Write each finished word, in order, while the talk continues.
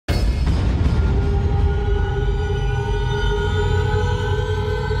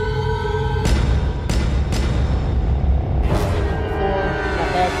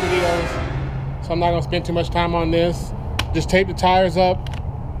not gonna spend too much time on this. Just tape the tires up.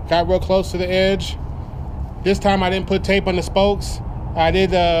 Got real close to the edge. This time I didn't put tape on the spokes. I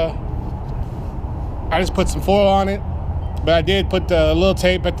just put some foil on it, but I did put the little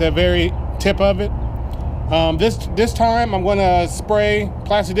tape at the very tip of it. This time I'm gonna spray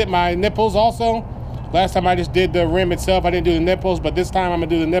Plasti dip my nipples also. Last time I just did the rim itself. I didn't do the nipples, but this time I'm gonna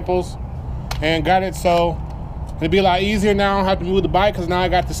do the nipples. And got it so it'll be a lot easier now. I don't have to move the bike because now I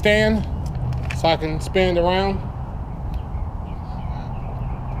got the stand so I can spin it around.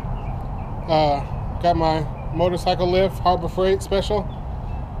 Got my motorcycle lift, Harbor Freight special.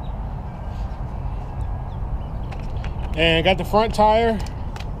 And got the front tire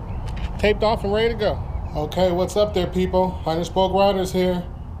taped off and ready to go. Okay, what's up there, people? 100 Spoke Riders here.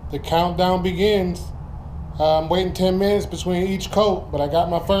 The countdown begins. I'm waiting 10 minutes between each coat, but I got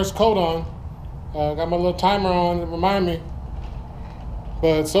my first coat on. Got my little timer on to remind me.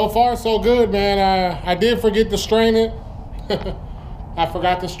 But so far, so good, man. I did forget to strain it. I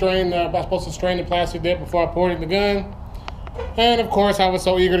forgot to strain, I was supposed to strain the Plasti dip before I poured it in the gun. And of course, I was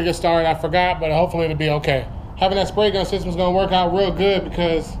so eager to get started, I forgot, but hopefully it'll be okay. Having that spray gun system is gonna work out real good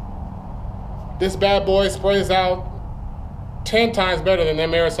because this bad boy sprays out 10 times better than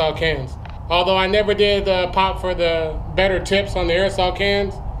them aerosol cans. Although I never did pop for the better tips on the aerosol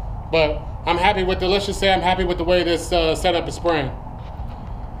cans, but I'm happy with let's just say I'm happy with the way this setup is spraying.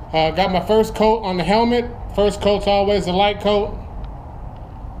 Got my first coat on the helmet. First coat's always a light coat.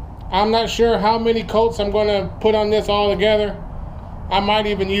 I'm not sure how many coats I'm gonna put on this all together. I might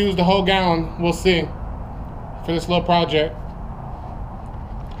even use the whole gallon, we'll see, for this little project.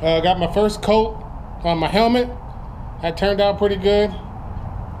 Got my first coat on my helmet. That turned out pretty good.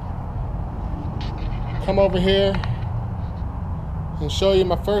 Come over here and show you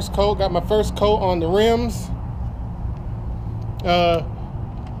my first coat. Got my first coat on the rims.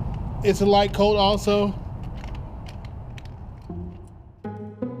 It's a light coat also.